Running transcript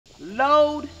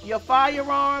Load your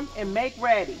firearm and make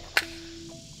ready.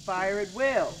 Fire at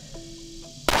will.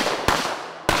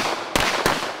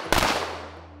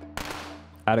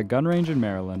 At a gun range in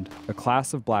Maryland, a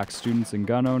class of black students and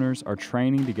gun owners are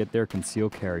training to get their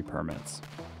concealed carry permits.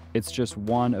 It's just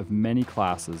one of many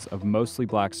classes of mostly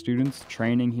black students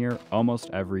training here almost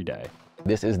every day.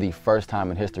 This is the first time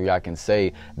in history I can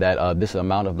say that this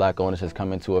amount of black owners has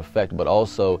come into effect, but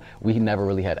also we never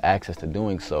really had access to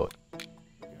doing so.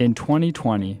 In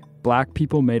 2020, black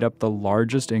people made up the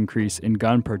largest increase in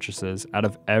gun purchases out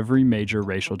of every major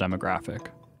racial demographic.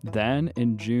 Then,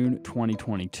 in June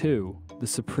 2022, the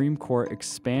Supreme Court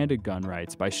expanded gun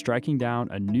rights by striking down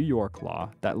a New York law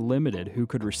that limited who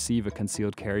could receive a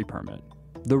concealed carry permit.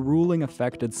 The ruling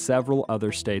affected several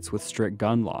other states with strict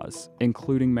gun laws,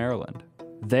 including Maryland.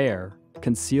 There,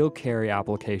 concealed carry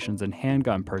applications and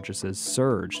handgun purchases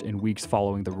surged in weeks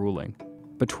following the ruling.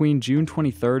 Between June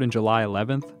 23rd and July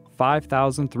 11th,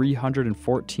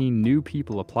 5,314 new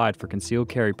people applied for concealed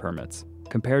carry permits,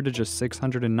 compared to just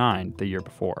 609 the year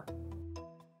before.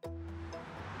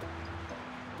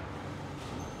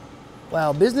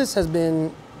 Wow, business has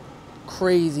been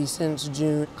crazy since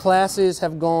June. Classes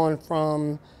have gone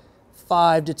from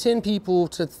 5 to 10 people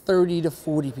to 30 to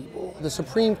 40 people. The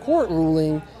Supreme Court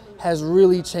ruling has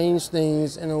really changed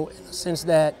things in a sense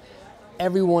that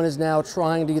everyone is now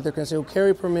trying to get their concealed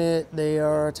carry permit. They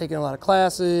are taking a lot of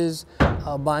classes,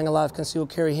 buying a lot of concealed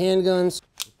carry handguns.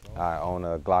 I own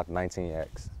a Glock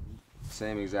 19X.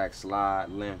 Same exact slide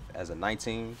length as a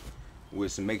 19,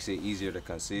 which makes it easier to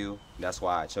conceal. That's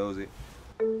why I chose it.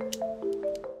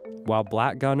 While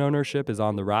black gun ownership is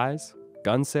on the rise,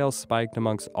 gun sales spiked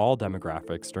amongst all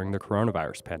demographics during the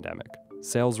coronavirus pandemic.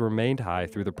 Sales remained high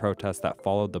through the protests that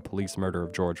followed the police murder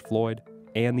of George Floyd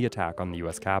and the attack on the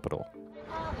U.S. Capitol.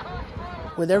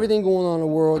 With everything going on in the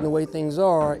world and the way things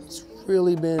are, it's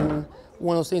really been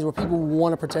one of those things where people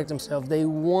want to protect themselves. They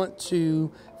want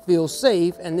to feel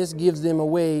safe, and this gives them a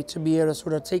way to be able to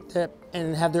sort of take that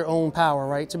and have their own power,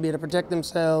 right? To be able to protect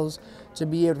themselves, to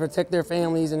be able to protect their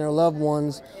families and their loved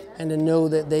ones, and to know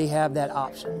that they have that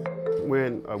option.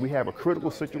 When we have a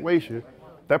critical situation,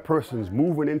 that person's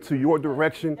moving into your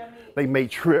direction. They may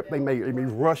trip, they may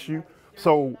rush you.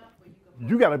 So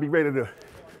you gotta be ready to.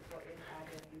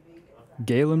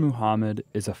 Galen Muhammad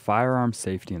is a firearm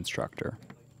safety instructor.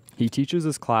 He teaches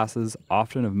his classes,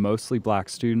 often of mostly black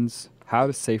students, how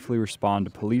to safely respond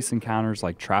to police encounters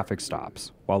like traffic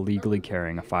stops while legally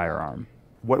carrying a firearm.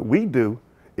 What we do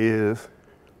is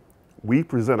we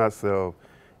present ourselves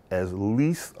as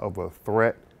least of a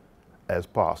threat as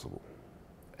possible.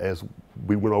 As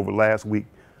we went over last week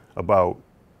about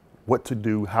what to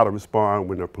do, how to respond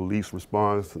when the police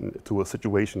responds to a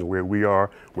situation where we're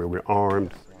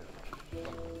armed.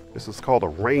 This is called a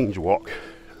range walk.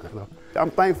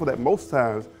 I'm thankful that most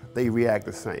times they react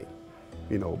the same.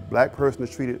 You know, black person is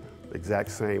treated the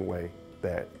exact same way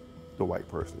that the white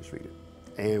person is treated.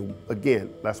 And again,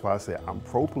 that's why I say I'm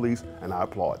pro-police and I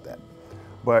applaud that.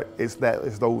 But it's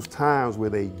those times where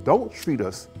they don't treat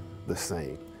us the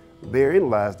same. Therein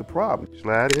lies the problem.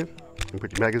 Slide in, and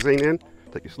put your magazine in,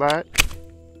 take your slide.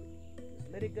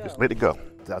 Let it go. Just let it go.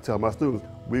 I tell my students,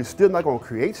 we're still not going to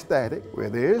create static where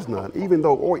there is none, even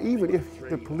if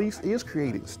the police is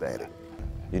creating static.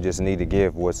 You just need to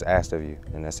give what's asked of you,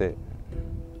 and that's it.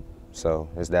 So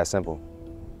it's that simple.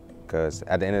 Because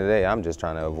at the end of the day, I'm just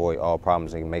trying to avoid all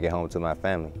problems and make it home to my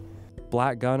family.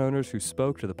 Black gun owners who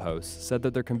spoke to the Post said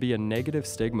that there can be a negative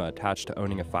stigma attached to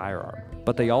owning a firearm,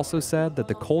 but they also said that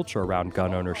the culture around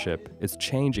gun ownership is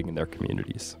changing in their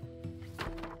communities.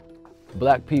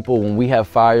 Black people, when we have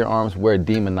firearms, we're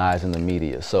demonized in the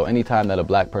media. So anytime that a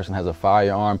black person has a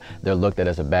firearm, they're looked at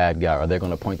as a bad guy, or they're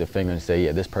going to point the finger and say,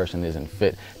 yeah, this person isn't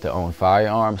fit to own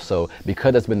firearms. So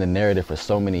because that's been the narrative for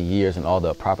so many years and all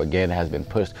the propaganda has been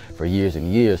pushed for years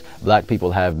and years, black people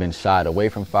have been shied away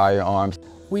from firearms.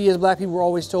 We as black people were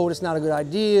always told it's not a good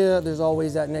idea. There's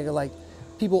always that negative, like,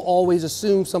 people always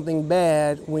assume something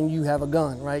bad when you have a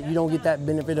gun, right? You don't get that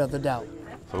benefit of the doubt.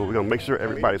 So we're going to make sure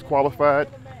everybody's qualified.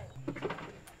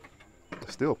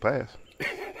 Still pass.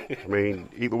 I mean,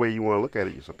 either way you want to look at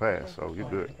it, it's a pass, so you're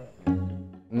good.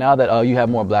 Now that you have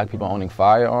more black people owning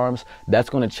firearms, that's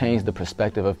going to change the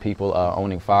perspective of people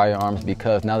owning firearms,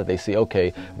 because now that they see,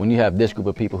 okay, when you have this group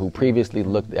of people who previously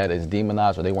looked at as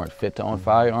demonized or they weren't fit to own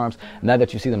firearms, now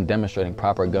that you see them demonstrating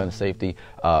proper gun safety,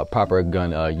 proper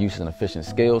gun use and efficient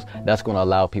skills, that's going to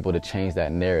allow people to change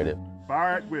that narrative.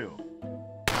 Fire at will.